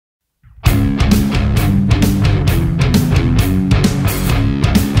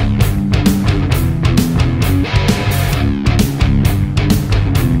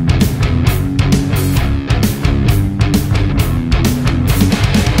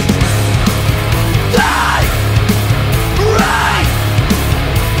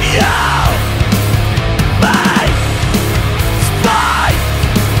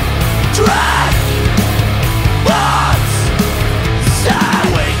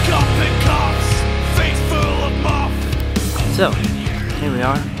So, here we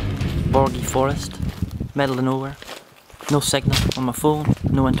are, Borgie Forest, middle of nowhere, no signal on my phone,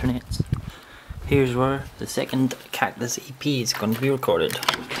 no internet. Here's where the second Cactus EP is going to be recorded.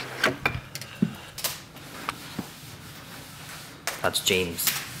 That's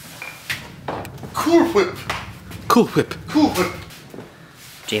James. Cool whip! Cool whip! Cool whip!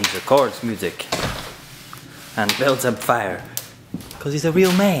 James records music and builds up fire, because he's a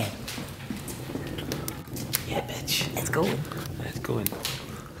real man. Yeah, bitch. Let's go. Let's go in.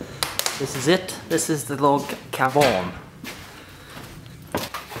 This is it. This is the log cabin.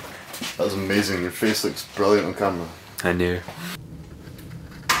 That was amazing. Your face looks brilliant on camera. I knew.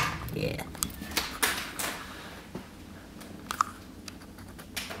 Yeah.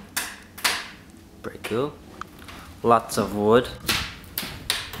 Pretty cool. Lots of wood.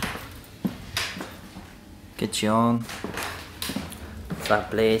 Get you on. Flat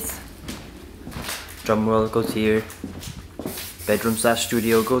place. Drum roll goes here. Bedroom /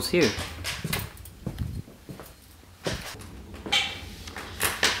 studio goes here.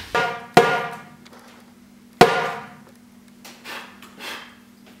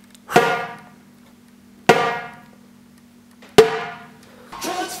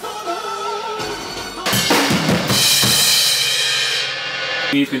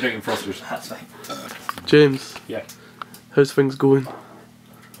 He's been drinking Frosters. That's fine. James. Yeah. How's things going?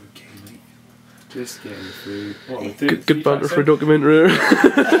 Okay, mate. Just getting through. What, Good banter for a documentary. What?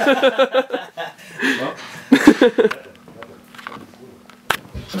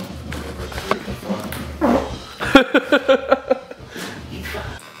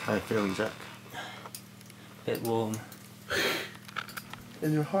 How you feeling, Jack? Bit warm.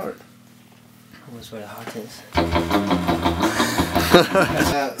 In your heart. Always where the heart is.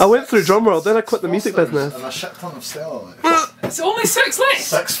 I went through drum world, then I quit the music business. And a shit ton of Stella. It's only 6 left!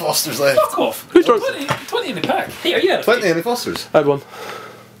 6 Fosters left. Fuck off! Who's drunk? 20 in the pack. Hey, are you out? 20 any Fosters? I had one.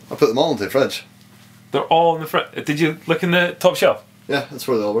 I put them all into the fridge. They're all in the front. Did you look in the top shelf? Yeah, that's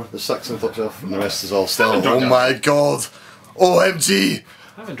where they all were. There's 6 in the top shelf and the rest is all Stella. haven't drunk Oh that my god! OMG!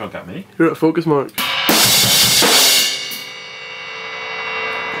 I haven't drunk that many. You're at focus, Mark.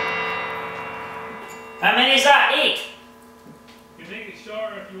 How many is that? 8? You can make it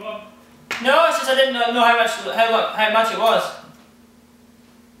shorter if you want. No, it's just I didn't know how much it was.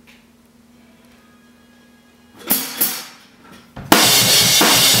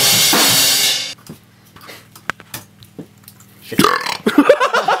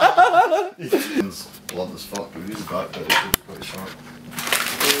 He's blunt as fuck, but he's back there, he's quite sharp.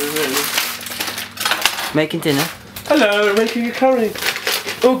 Making dinner. Hello, we're making a curry.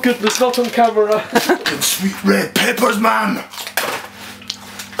 Oh goodness, not on camera. Fucking sweet red peppers, man!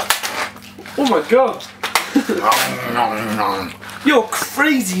 Oh my god. You're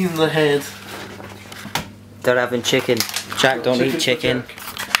crazy in the head. They're having chicken. Jack, don't eat chicken.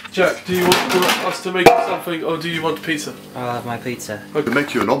 Jack, do you want us to make something or do you want pizza? I'll have my pizza. I can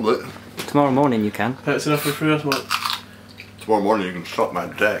make you an omelette. Tomorrow morning you can. That's enough for us, Mark. Tomorrow morning you can suck my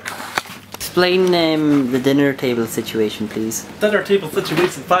dick. Explain the dinner table situation, please. Dinner table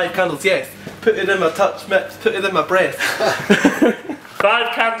situation, 5 candles, yes. Put it in my touch mix, put it in my breath.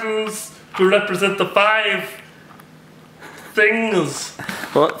 5 candles to represent the 5 things.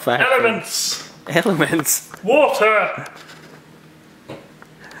 What? 5 Elements. Elements. Water.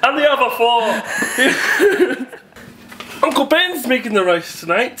 And the other 4. Uncle Ben's making the rice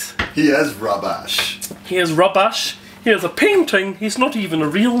tonight. He is rubbish. He is rubbish. He has a painting. He's not even a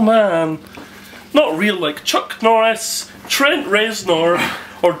real man. Not real like Chuck Norris, Trent Reznor,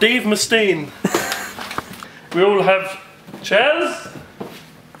 or Dave Mustaine. We all have chairs.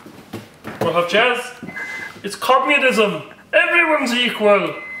 We'll have chairs. It's communism. Everyone's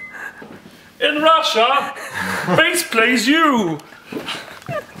equal. In Russia, base plays you.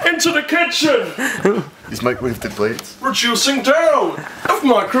 Into the kitchen. He's microwaved the plates. Reducing down. I've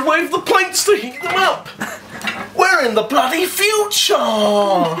microwaved the plates to heat them up. We're in the bloody future.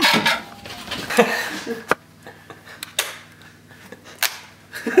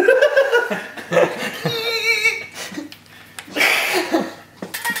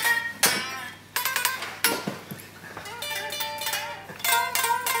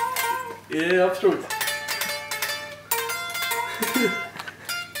 Yeah, I've thrown it.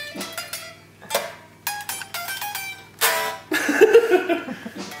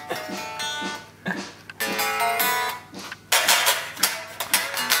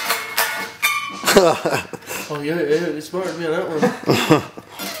 Oh yeah, it's smart to be on that one.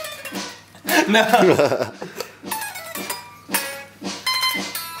 No.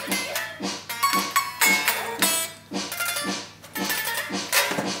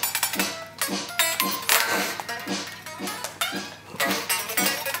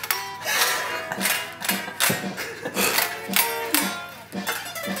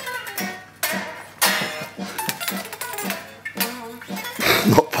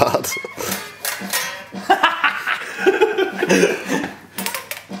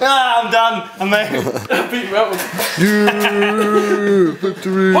 done. I'm out. Beat me up. Yeah,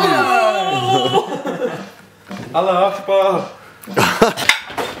 victory! Allah Akbar.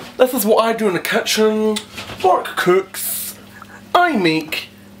 This is what I do in the kitchen. Mark cooks. I make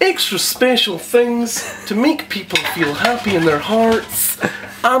extra special things to make people feel happy in their hearts.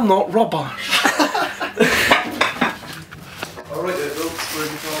 I'm not rubbish. Alright then, Bill. Where are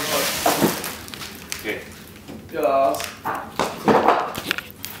you going? Okay. Yes.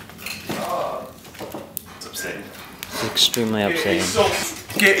 It's upsetting. It's extremely upsetting.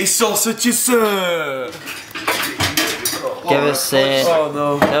 Get his sausages, sir. Give us, Oh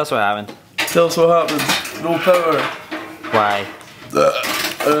no. tell us what happened. Tell us what happened. No power. Why?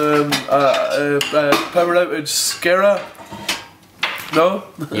 Power outage scare. No?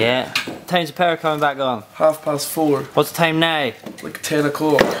 Yeah. Time's the power coming back on. 4:30. What's the time now? Like 10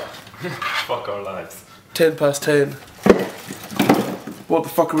 o'clock. Fuck our lives. 10:10. What the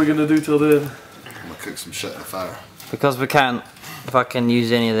fuck are we gonna do till then? I'm gonna cook some shit in the fire. Because we can't fucking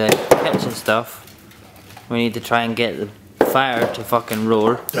use any of the kitchen stuff, we need to try and get the fire to fucking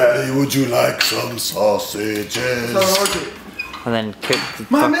roar. Daddy, would you like some sausages? And then cook the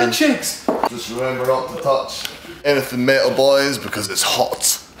My fucking... milkshakes! Just remember not to touch anything metal, boys, because it's hot.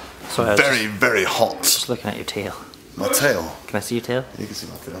 Sorry, I was Very, very hot. just looking at your tail. My tail. Can I see your tail? You can see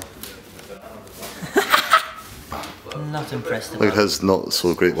my tail. Not impressed Look at his not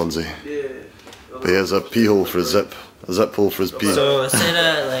so great onesie. But he has a pee hole for his zip. A zip hole for his pee. So instead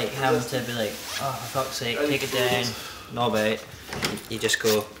of like having to be like, oh for fuck's sake, take it down, no about, you just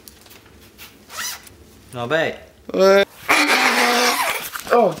go, no about.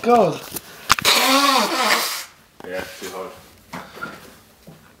 Oh god. Yeah, too hard.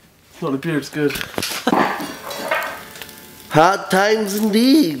 Not the beard's good. Hard times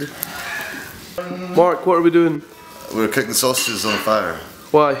indeed. Mark, what are we doing? We're cooking sausages on fire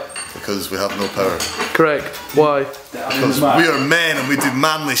Why? because we have no power. Correct. Why? Because we are men and we do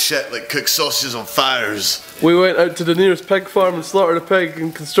manly shit like cook sausages on fires. We went out to the nearest pig farm and slaughtered a pig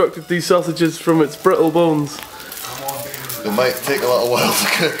and constructed these sausages from its brittle bones. It might take a little while to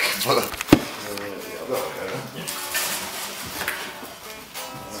cook, but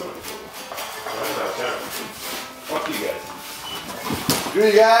Fuck you guys.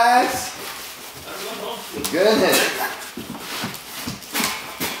 good guys. Good.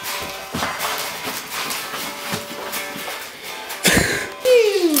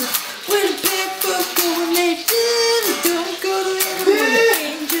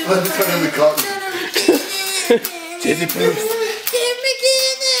 Let me turn in the cotton. Jazzy Bruce.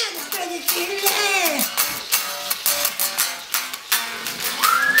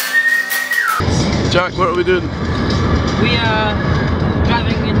 Jack, what are we doing? We are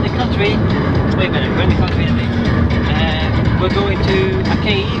driving in the country. Wait a minute, we're in the country today. We're going to a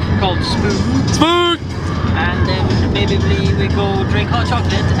cave called Spoon. Spoon! And maybe we go drink hot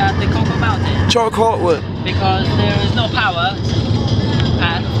chocolate at the Cocoa Mountain. Chocolate. Because there is no power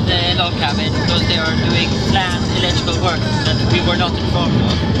at the log cabin because they are doing planned electrical work that we were not informed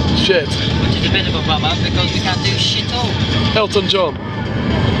of. Shit. Which is a bit of a bummer because we can't do shit all. Elton John.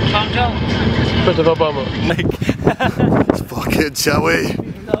 Tom Jones. Bit of a bummer. Let's fuck it, shall we?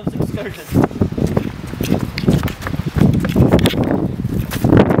 Loves excursions.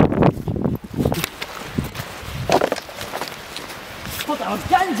 What the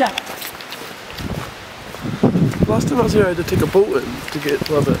ganja? Last time I was here I had to take a boat in to get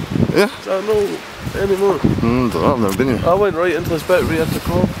to a bit. Yeah? I don't know anymore. Don't know, I've never been here. I went right into this bit where you had to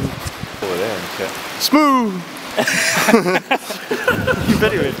crawl. Over there, okay. Smooth! You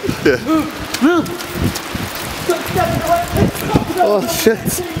videoing? Oh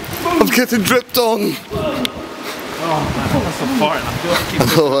shit! I'm getting dripped on! That's so far and I'm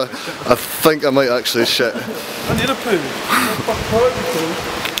going to keep I think I might actually shit. I need a poo.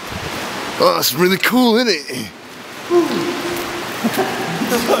 Oh, that's really cool, isn't it?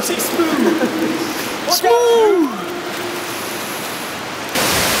 Smooth!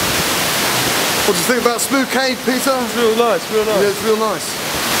 What do you think about Smooth Cave, Peter? It's real nice, real nice. Yeah, it's real nice.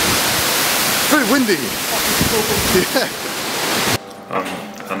 Very windy.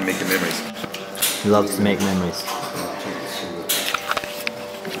 Yeah. I'm making memories. He loves to make memories.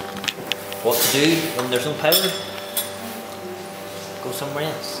 What to do when there's no power? Go somewhere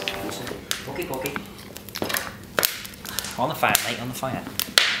else. Okay. On the fire, mate, on the fire.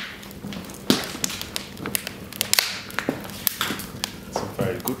 Some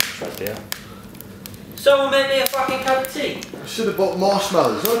very good right there. Someone make me a fucking cup of tea. I should have bought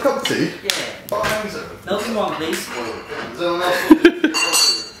marshmallows. You want a cup of tea? Yeah. How is it? Melting one, please. Is anyone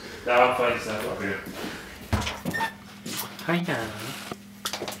else? No, I'm fine, stuff up here. Hi now.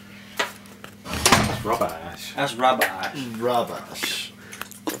 Rubbish. That's rubbish. Rubbish.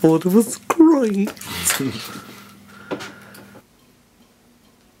 Oh, that was great.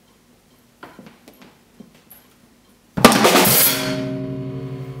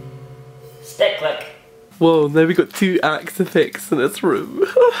 Stick click. Whoa, now we got 2 axe effects in this room.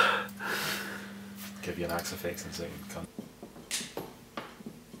 Give you an axe effects in a second. Cunt.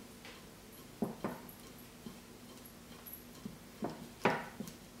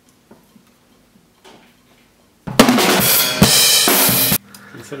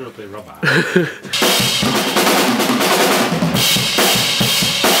 Considerably rubbish.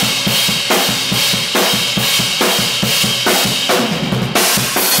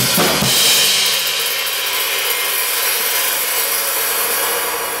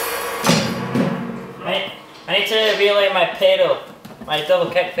 I need to relay my pedal. My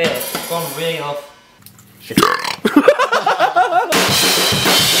double kick pedal. It's going really off.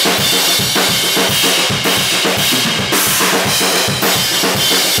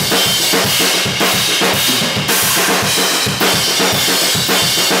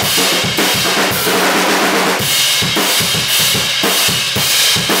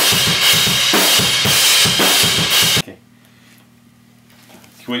 Okay.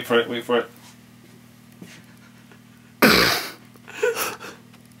 Wait for it, wait for it.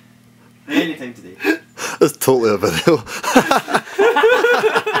 Anything today. That's totally a video.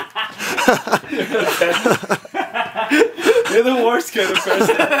 You're the worst kind of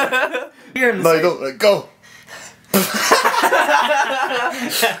person. No, you don't. Go.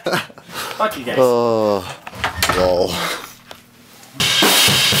 Fuck you guys. Oh, lol.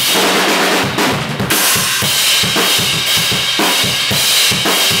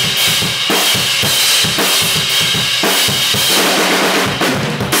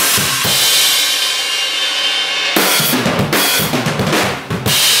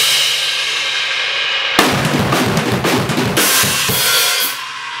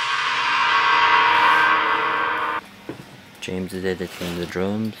 James is editing the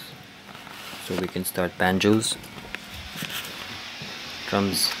drums so we can start banjos.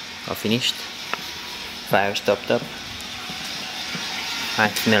 Drums are finished. Fire stopped up. I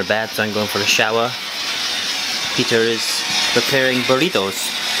smell bad, so I'm going for a shower. Peter is preparing burritos.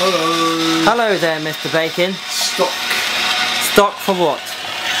 Hello. Hello there, Mr. Bacon. Stock. Stock for what?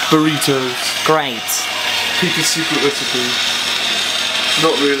 Burritos. Great. Peter's secret recipe.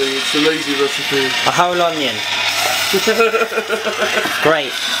 Not really, it's a lazy recipe. A whole onion.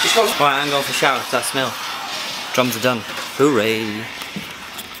 Great. Right, I'm going for a shower because I smell. Drums are done. Hooray.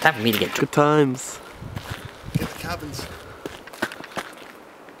 Time for me to get drunk. Good times. Get the cabins.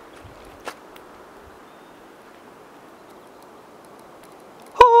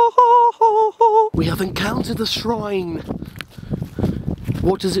 We have encountered the shrine.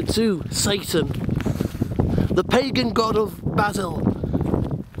 What does it do? Satan, the pagan god of Basil.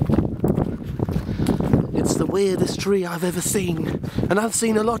 It's the weirdest tree I've ever seen. And I've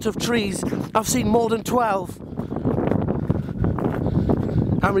seen a lot of trees. I've seen more than 12.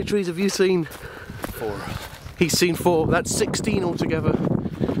 How many trees have you seen? 4. He's seen 4. That's 16 altogether.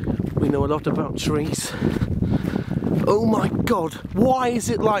 We know a lot about trees. Oh my god, why is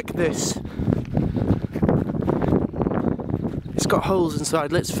it like this? It's got holes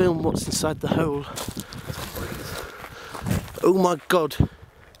inside. Let's film what's inside the hole. Oh my god.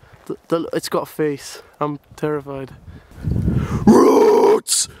 It's got a face. I'm terrified.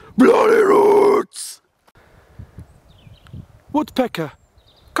 Roots! Bloody roots! Woodpecker,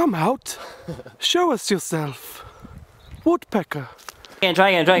 come out. Show us yourself. Woodpecker. Try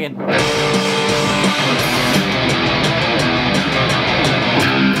again.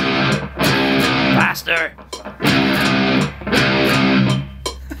 Faster.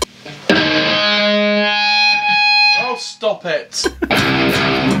 Oh, stop it.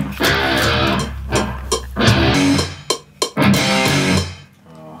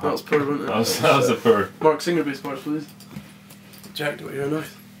 That was poor, wasn't it? That was a poor. Mark, sing your bass parts, please. Jack, do I hear a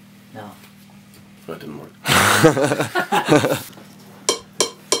noise? No. That didn't work.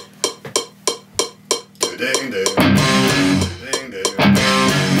 Ding ding. Ding ding.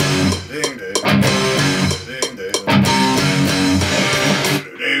 Ding ding. Ding ding.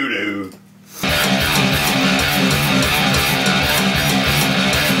 Doo doo.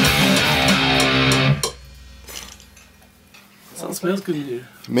 That smells good in here.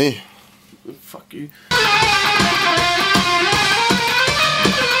 Me. Fuck you.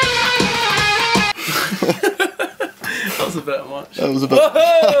 That was a bit much. That was a bit.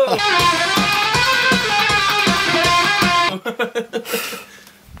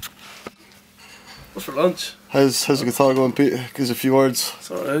 What's for lunch? How's the guitar going, Pete? Gives a few words.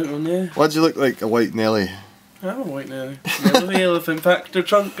 It's alright, man, yeah. Why'd you look like a white Nelly? I'm a white now. The elephant factor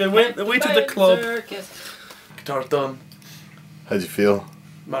trunk. I went away to the club. Guitar done. How'd you feel?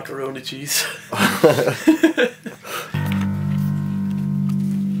 Macaroni cheese. How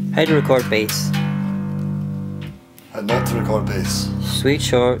to record bass. How not to record bass. Sweet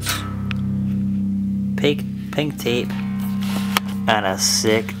shorts, pink tape, and a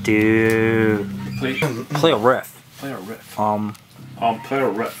sick dude. Play a riff. Play a riff. Play a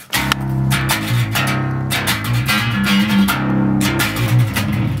riff.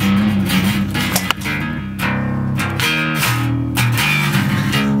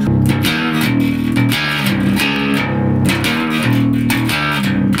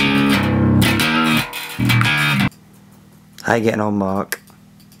 How you getting on, Mark?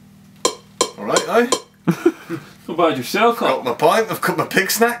 Alright, aye. What about yourself, Got my pint, I've got my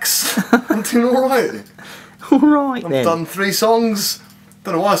pig snacks. I'm doing alright. Alright I've then. done 3 songs.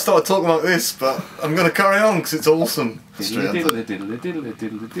 Don't know why I started talking about this, but I'm going to carry on because it's awesome. Straight into it. And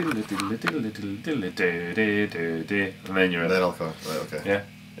then you're in. Then I'll go. Right, okay. Yeah.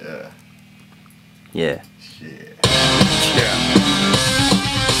 Yeah. Yeah. Yeah.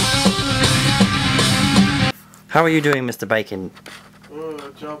 How are you doing, Mr. Bacon?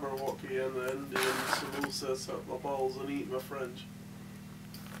 Jabberwocky and the Indian samosa suck my balls and eat my fringe.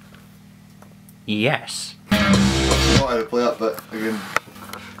 Yes. I don't know how to play that bit again.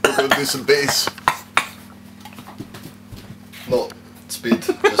 We're going to do some bass. Not speed,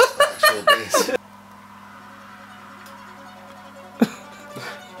 just actual bass.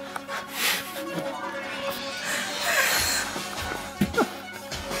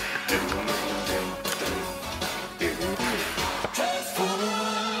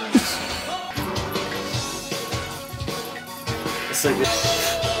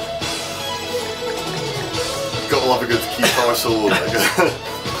 Gotta love a good guitar solo.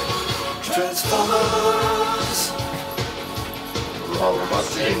 Transformers,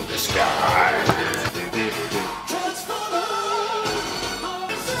 robots in the sky.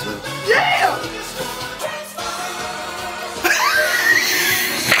 Yeah!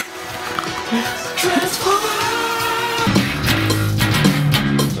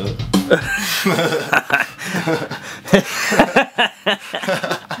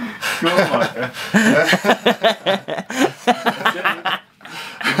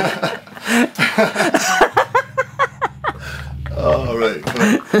 Oh, right.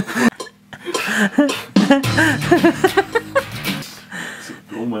 It's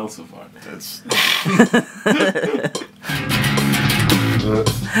going well so far. It's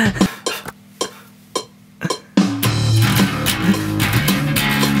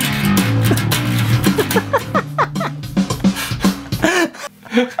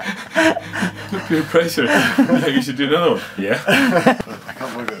Peer pressure. Yeah, you should do another one. Yeah. I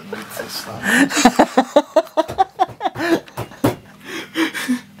can't work out mid to stand.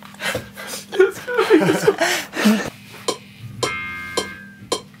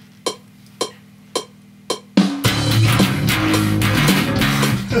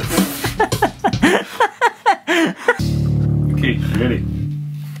 Okay, ready?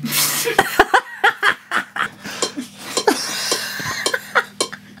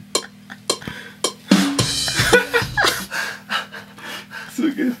 So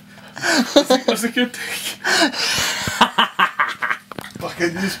good. That's a good take.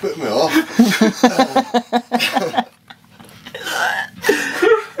 Fucking you spit me off.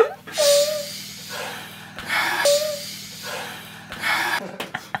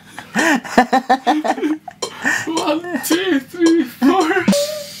 One, two, three, four.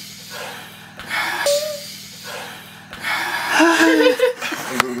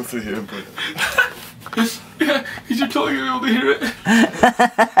 I'm gonna go through here and play it. Yeah, because you're totally gonna be able to hear it.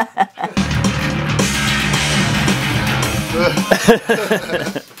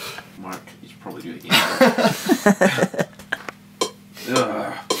 Mark, you should probably do it again.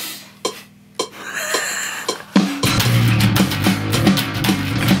 Ugh.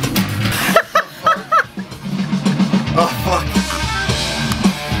 Oh fuck.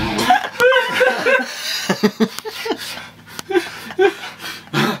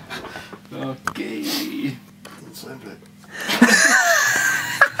 Okay. Doesn't sound right.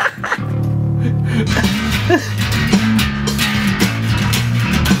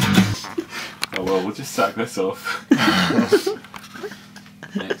 Oh well, we'll just sack this off. Excellent.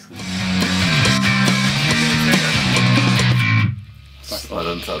 I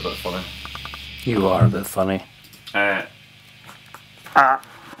didn't sound a bit funny. You are a bit funny.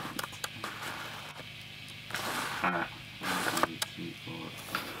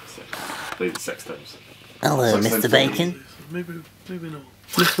 played it 6 times. Hello, Mr. Bacon. Maybe no.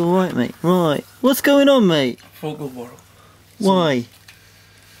 It's alright, mate. Right. What's going on, mate? Vocal world. Why?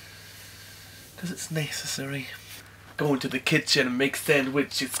 Because it's necessary. Go into the kitchen and make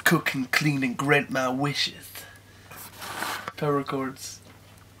sandwiches, cook and clean and grant my wishes. Power chords.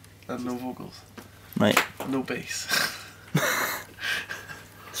 And no vocals. Right. No bass.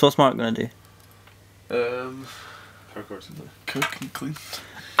 So what's Mark gonna do? Power chords. Cook and clean.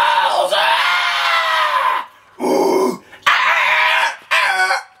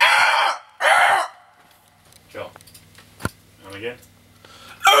 Go. And again.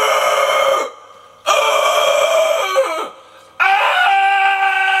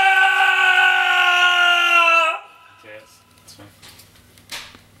 Okay, that's fine.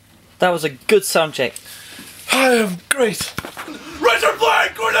 That was a good sound check. I am great. Razor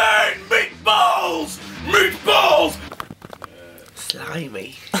blade grenade! Meatballs! Meatballs!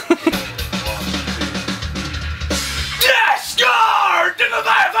 Slimy. Discard to the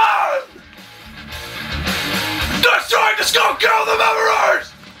heaven! Destroy the skull, kill the memories!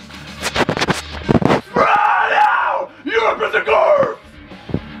 Spread out! You're the curve!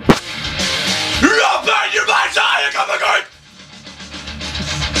 You'll bend your mind's eye and come again!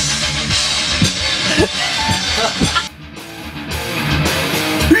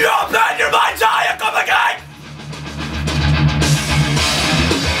 You'll bend your mind's eye and come again!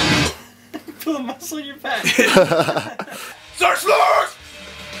 Pull a muscle in your back. Search Lord!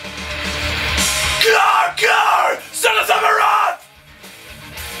 Car! Citizen of Wrath!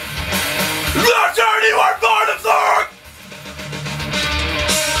 The journey were born of Thorg!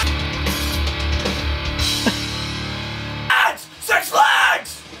 And 6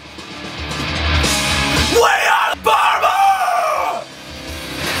 legs! We are Barber!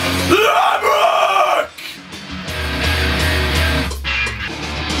 Lamrock!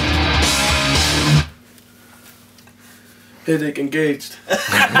 Headache engaged.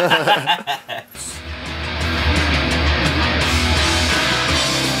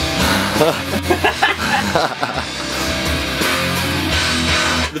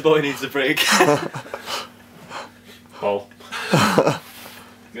 The boy needs a break. Paul.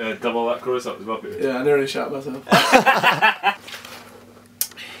 Gonna double that chorus up as well, Peter. Yeah, I nearly shot myself.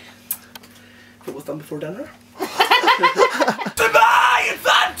 If it was done before dinner. To my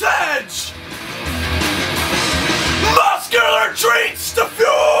advantage! Muscular treats to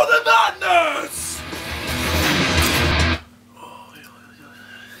fuel the madness!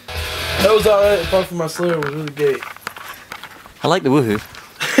 That was alright, apart from my slayer was really gay. I like the woohoo.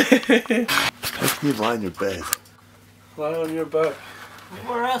 How can you lie in your bed? Lie on your back.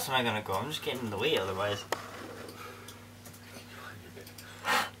 Where else am I gonna go? I'm just getting in the way otherwise.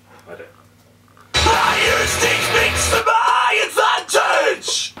 I did. I use techniques to my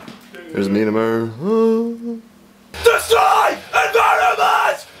advantage! Here's me in a mirror. Destroy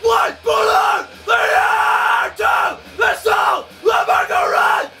environments! Like pollute the air to the soul! The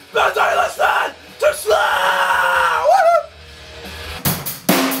margaret! But I listen to slow!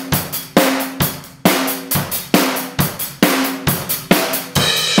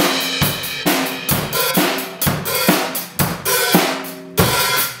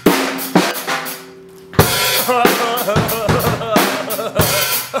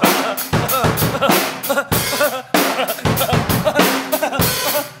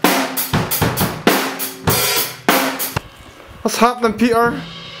 What's happening, Peter?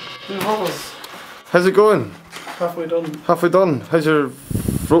 How's it going? Halfway done. Halfway done. How's your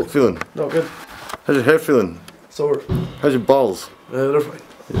throat feeling? Not good. How's your hair feeling? Sore. How's your balls? They're fine.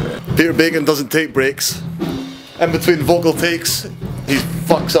 Peter Bacon doesn't take breaks. In between vocal takes, he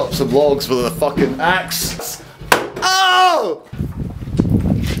fucks up some logs with a fucking axe. Oh!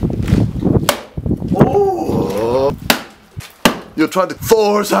 Oh! You're trying to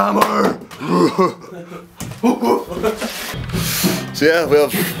Thor's hammer! So yeah, we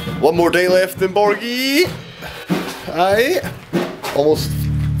have one more day left in Borgie. Aye. Almost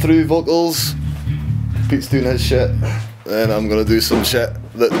through vocals. Pete's doing his shit. Then I'm gonna do some shit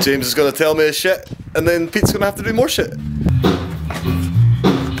that James is gonna tell me is shit. And then Pete's gonna have to do more shit.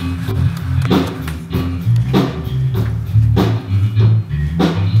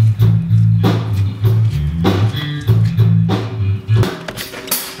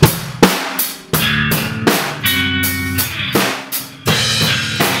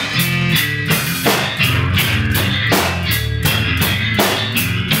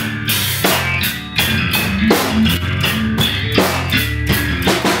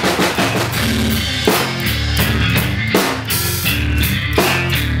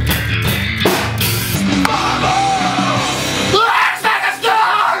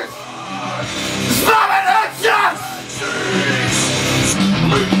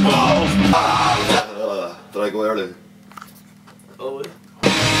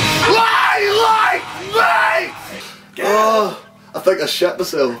 think I shit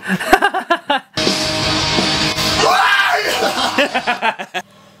myself.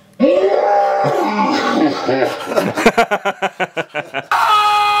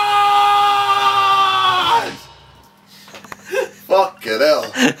 Fucking hell.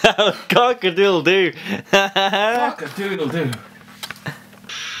 Cock-a-doodle-doo. Cock-a-doodle-doo.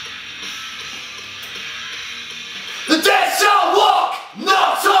 The dead shall walk,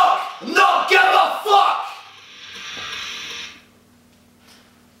 not talk, not give a fuck!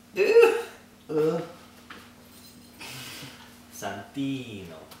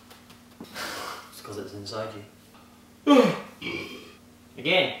 Santino. It's because it's inside you.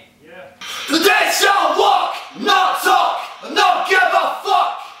 Again. Yeah. The dead shall walk, not talk, not give a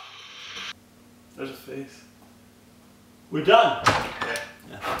fuck! There's a face. We're done.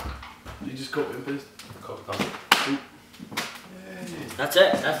 You just copy and paste. Copy, copy. That's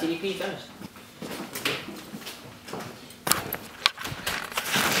it. That's the EP finished.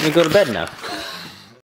 Can we go to bed now?